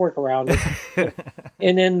 you just work around it.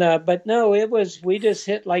 And then, but no, we just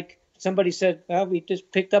hit, like somebody said, well, we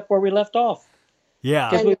just picked up where we left off.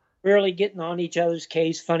 Yeah. Because we were really getting on each other's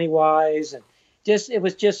case, funny-wise, and it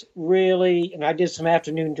was just really, and I did some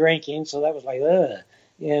afternoon drinking, so that was like, ugh.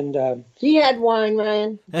 And he had wine,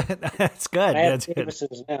 Ryan. That's good. I have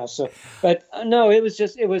Jameson's now. So, but no, it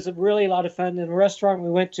was really a lot of fun. In the restaurant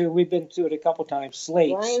we went to, we've been to it a couple times.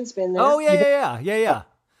 Slate's. Ryan's been there. Oh yeah.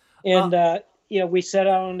 And we sat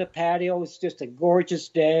out on the patio. It was just a gorgeous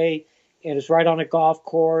day, and it's right on a golf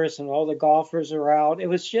course, and all the golfers are out. It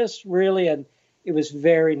was just really it was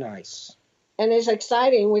very nice. And it's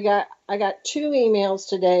exciting. I got 2 emails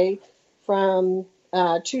today from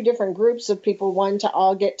 2 different groups of people, one to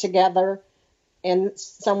all get together in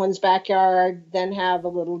someone's backyard, then have a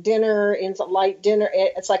little dinner, a light dinner.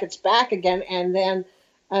 It's like it's back again. And then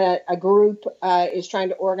a group is trying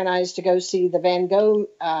to organize to go see the Van Gogh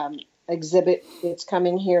exhibit. It's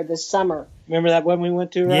coming here this summer. Remember that one we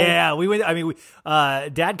went to? Right? Yeah, we went. I mean,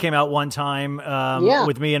 Dad came out one time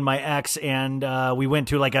with me and my ex, and we went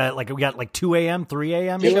to like we got like 2 a.m., 3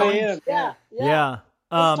 a.m. 2 a.m. Yeah.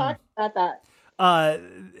 Let's talk about that.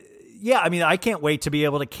 Yeah, I mean, I can't wait to be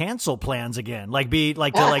able to cancel plans again. Like to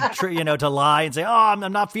lie and say, "Oh,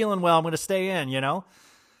 I'm not feeling well. I'm going to stay in." Yeah.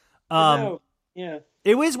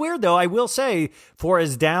 It was weird, though. I will say, for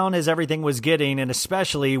as down as everything was getting, and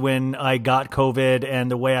especially when I got COVID and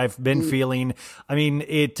the way I've been feeling, I mean,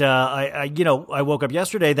 I woke up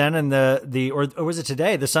yesterday then, and or was it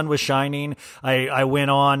today? The sun was shining. I went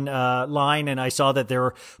on line and I saw that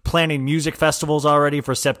they're planning music festivals already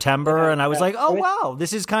for September, and I was like, oh wow,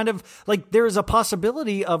 this is kind of like there is a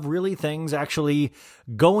possibility of really things actually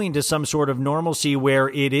going to some sort of normalcy where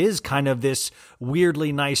it is kind of this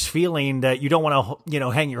weirdly nice feeling that you don't want to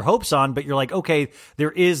hang your hopes on, but you're like, okay,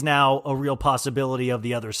 there is now a real possibility of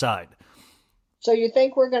the other side. So you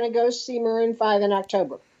think we're going to go see Maroon 5 in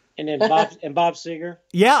October? And then Bob Seger?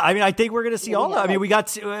 Yeah, I mean, I think we're going to see all that. I mean, we got,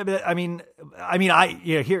 here's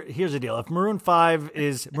the deal. If Maroon 5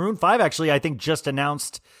 actually, I think just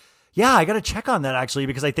announced, I got to check on that actually,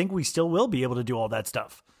 because I think we still will be able to do all that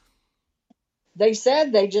stuff. They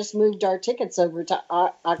said they just moved our tickets over to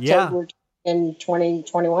October in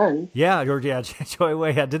 2021. Yeah.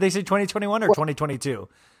 Did they say 2021 or 2022?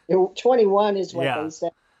 21 is what they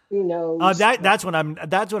said. Who knows? That's when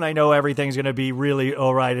I know everything's going to be really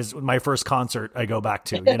all right. Is my first concert I go back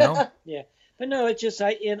to, Yeah. But no, it's just,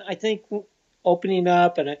 I think opening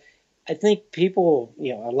up, and I think people,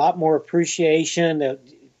 a lot more appreciation.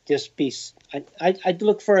 Just be, I'd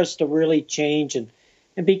look for us to really change and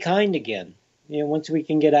be kind again. Once we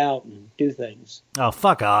can get out and do things. Oh,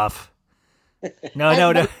 fuck off.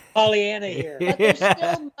 No. Pollyanna here. But there's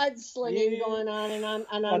still mudslinging going on, and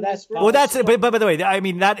I'm that's but by the way, I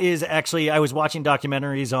mean, that is actually, I was watching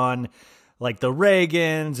documentaries on like the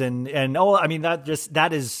Reagans and all, I mean,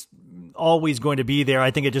 that is always going to be there.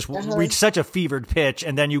 I think it just reached such a fevered pitch,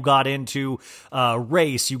 and then you got into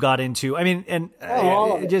race, you got into, I mean, and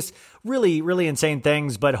just really, really insane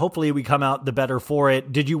things, but hopefully we come out the better for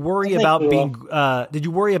it. Did you worry about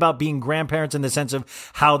being grandparents in the sense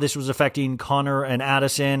of how this was affecting Connor and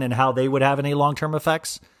Addison and how they would have any long-term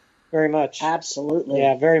effects? Very much. Absolutely.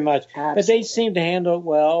 Yeah, very much. Absolutely. But they seem to handle it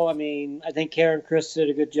well. I mean, I think Karen and Chris did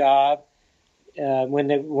a good job when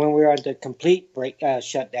we were on the complete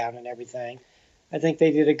shutdown and everything. I think they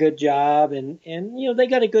did a good job, and they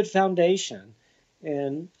got a good foundation.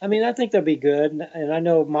 And I mean, I think they'll be good. And I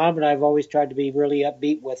know Mom and I have always tried to be really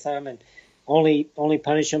upbeat with them and only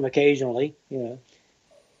punish them occasionally. Well,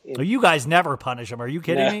 you guys never punish them. Are you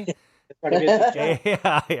kidding me?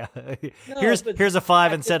 Yeah. No, here's a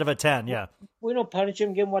 5 instead of a 10. Yeah. We don't punish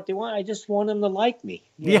them, give them what they want. I just want them to like me.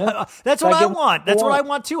 That's what I want. That's what I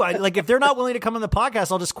want too. Like if they're not willing to come on the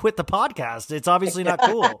podcast, I'll just quit the podcast. It's obviously not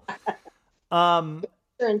cool. And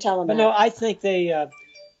tell them. But no, I think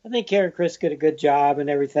I think Karen and Chris did a good job and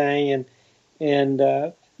everything,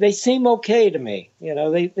 and they seem okay to me.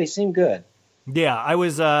 They seem good. Yeah, I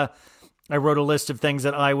wrote a list of things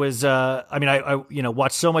that I was. I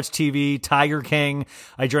watched so much TV. Tiger King.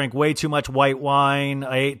 I drank way too much white wine.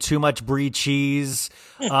 I ate too much brie cheese.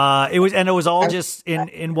 It was all just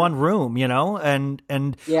in one room, and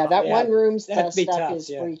one room stuff is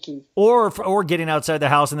freaky. Or getting outside the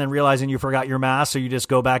house and then realizing you forgot your mask, so you just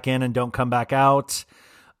go back in and don't come back out.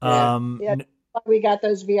 We got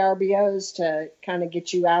those VRBOs to kind of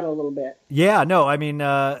get you out a little bit. Yeah, no, I mean,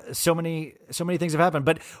 so many things have happened,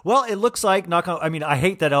 but it looks like I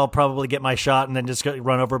hate that I'll probably get my shot and then just get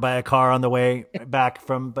run over by a car on the way back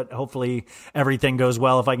but hopefully everything goes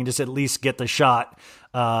well. If I can just at least get the shot,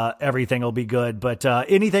 everything will be good. But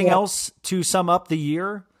anything else to sum up the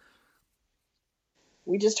year?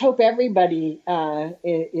 We just hope everybody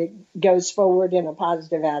it goes forward in a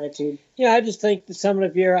positive attitude. Yeah, I just think the sum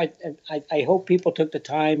of the year, I hope people took the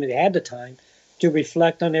time, and they had the time, to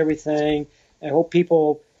reflect on everything. I hope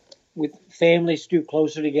people with families grew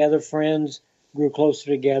closer together, friends grew closer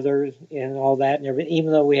together, and all that and everything,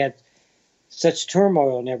 even though we had such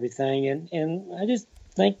turmoil and everything. And I just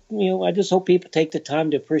think, I just hope people take the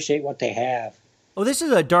time to appreciate what they have. Well, this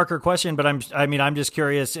is a darker question, but I'm just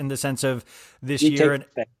curious in the sense of this year.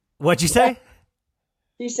 What'd you say?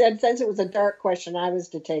 He said, since it was a dark question, I was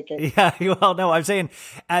to take it. Yeah, well, no, I'm saying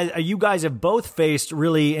you guys have both faced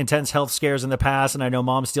really intense health scares in the past, and I know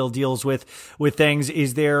Mom still deals with things.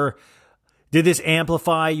 Did this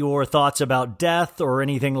amplify your thoughts about death or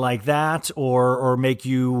anything like that, or make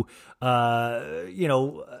you,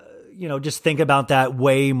 just think about that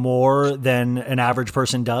way more than an average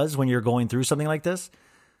person does when you're going through something like this?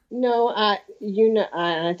 No, I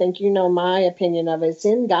think you know my opinion of it. It's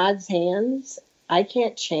in God's hands. I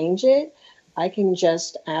can't change it. I can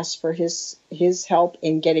just ask for his help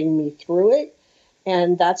in getting me through it,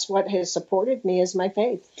 and that's what has supported me is my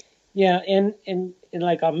faith. Yeah, and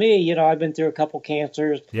like on me, you know, I've been through a couple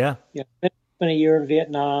cancers. Yeah. You know, spent a year in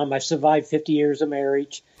Vietnam. I've survived 50 years of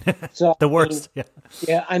marriage. So The worst.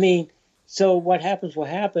 yeah, I mean, so what happens will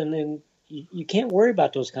happen, and you can't worry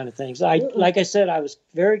about those kind of things. Like I said, I was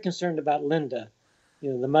very concerned about Linda,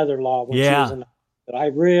 you know, the mother-in-law when she was in the hospital. I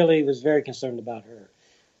really was very concerned about her.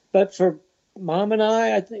 But for Mom and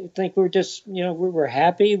I think we're just, you know, we're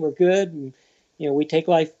happy, we're good, and you know, we take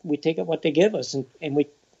it what they give us, and we,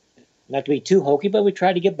 not to be too hokey, but we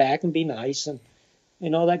try to get back and be nice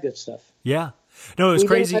and all that good stuff. Yeah. No, it was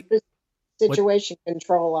crazy. Didn't let this situation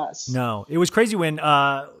control us. No, it was crazy when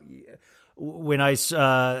I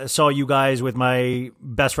saw you guys with my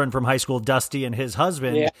best friend from high school, Dusty, and his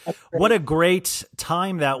husband. Yeah, what a great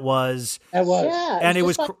time that was. That was. Yeah, and it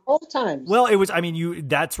was like old times. Well, it was, I mean,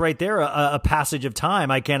 that's right there, a passage of time.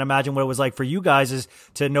 I can't imagine what it was like for you guys is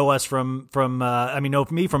to know us from know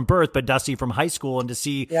me from birth, but Dusty from high school, and to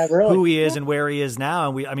see who he is and where he is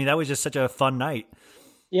now. And that was just such a fun night.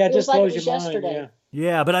 Yeah, it just blows your mind. Yesterday. Yeah.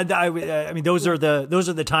 Yeah, but I mean, those are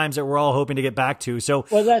the times that we're all hoping to get back to. So,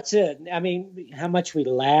 well, that's it. I mean, how much we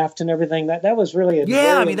laughed and everything. That was really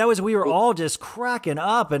we were all just cracking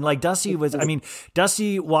up, and like Dusty was. I mean,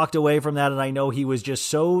 Dusty walked away from that, and I know he was just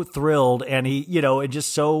so thrilled, and he, you know, and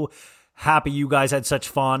just so happy you guys had such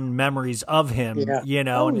fond memories of him. Yeah. You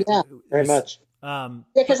know, very much.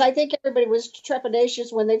 Because I think everybody was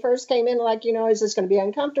trepidatious when they first came in. Like, you know, is this going to be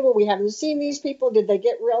uncomfortable? We haven't seen these people. Did they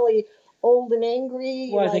get really old and angry?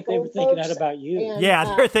 Well, I think they were thinking that about you. And,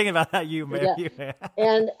 they were thinking about that you, man. Yeah.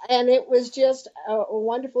 and it was just a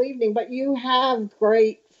wonderful evening. But you have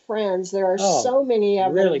great friends. There are so many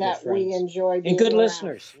of really them that we enjoy being and good around.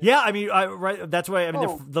 Listeners. Yeah, I mean, that's why. I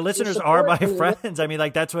mean, the listeners are my friends. I mean,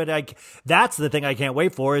 like that's the thing I can't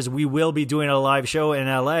wait for is we will be doing a live show in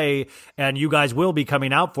LA, and you guys will be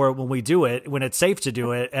coming out for it when we do it, when it's safe to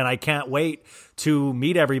do it, and I can't wait to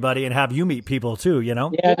meet everybody and have you meet people too. You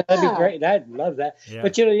know? Yeah, that'd be great. I'd love that. Yeah.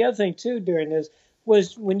 But you know, the other thing too during this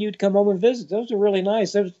was when you'd come home and visit. Those were really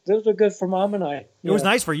nice. Those were good for Mom and I. It was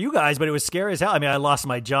nice for you guys, but it was scary as hell. I mean, I lost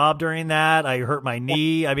my job during that. I hurt my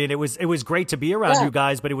knee. I mean, it was great to be around you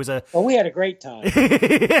guys, but it was we had a great time.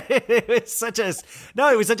 It's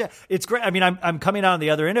great. I mean, I'm coming out on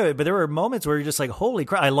the other end of it, but there were moments where you're just like, holy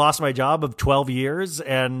crap, I lost my job of 12 years.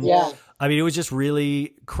 And I mean, it was just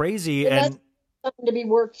really crazy. And something to be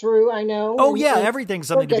worked through, I know. Oh yeah, everything's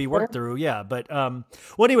something to be worked through. Yeah, but well,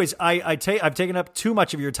 anyways, I've taken up too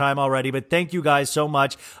much of your time already, but thank you guys so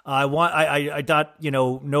much. I thought, you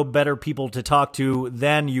know, no better people to talk to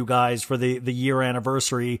than you guys for the year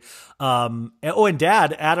anniversary. And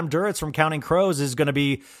Dad, Adam Duritz from Counting Crows is going to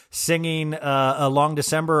be singing a Long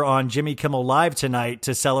December on Jimmy Kimmel Live tonight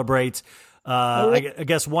to celebrate. I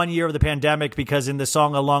guess 1 year of the pandemic, because in the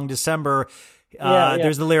song A Long December,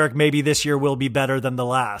 there's the lyric, maybe this year will be better than the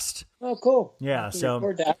last. Oh, cool. Yeah,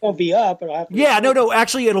 so I won't be up, but I'll have to no.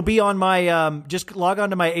 Actually, it'll be on my just log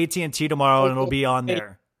on to my AT&T tomorrow, and it'll be on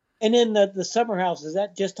there. And then the Summer House, is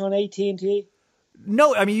that just on AT&T?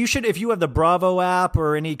 No, I mean, you should, if you have the Bravo app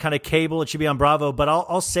or any kind of cable, it should be on Bravo. But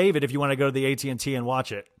I'll save it if you want to go to the AT&T and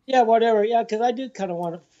watch it. Yeah, whatever. Yeah, because I do kind of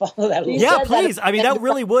want to follow that. Yeah, please. I mean, that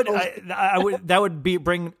really would. I would. That would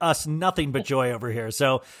bring us nothing but joy over here.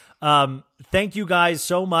 So, thank you guys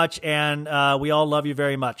so much, and we all love you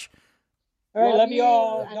very much. All right, love you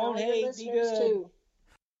all. Don't hate. Be good. Too.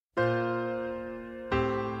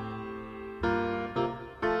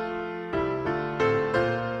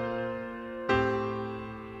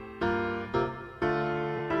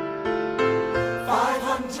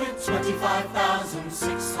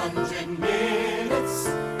 25,600 minutes,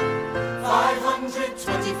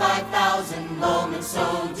 525,000 moments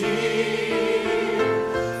so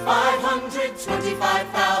dear,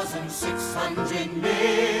 525,600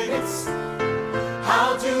 minutes.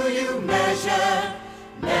 How do you measure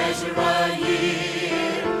a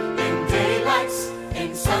year? In daylights,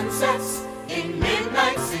 in sunsets, in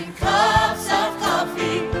midnights, in cups of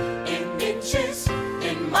coffee, in inches,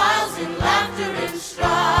 in miles, in laughter, in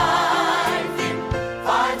strife.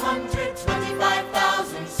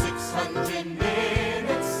 525,600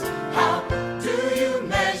 minutes. How do you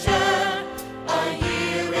measure a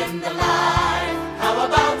year in the life? How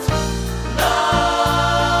about love?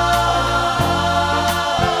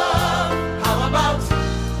 How about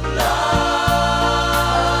love?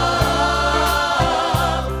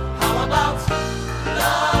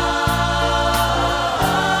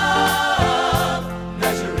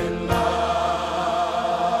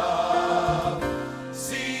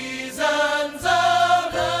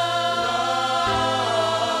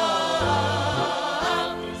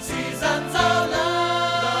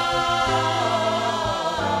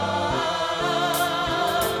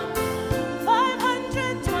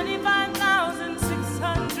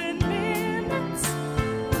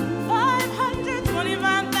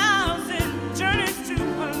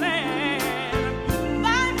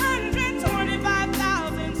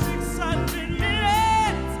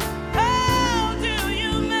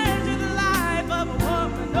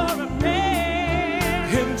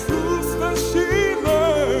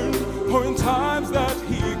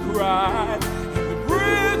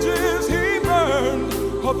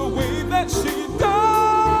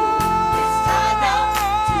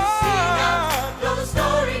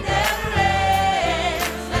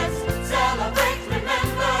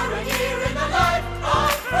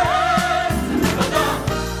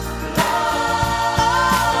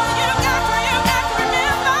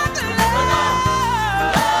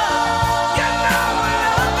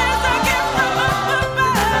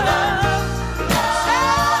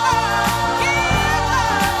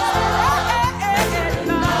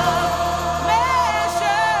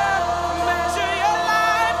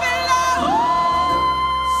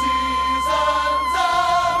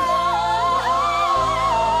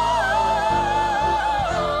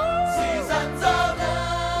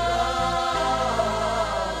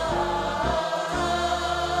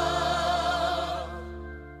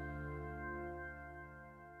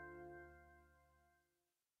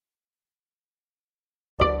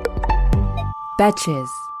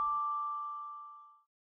 Betches.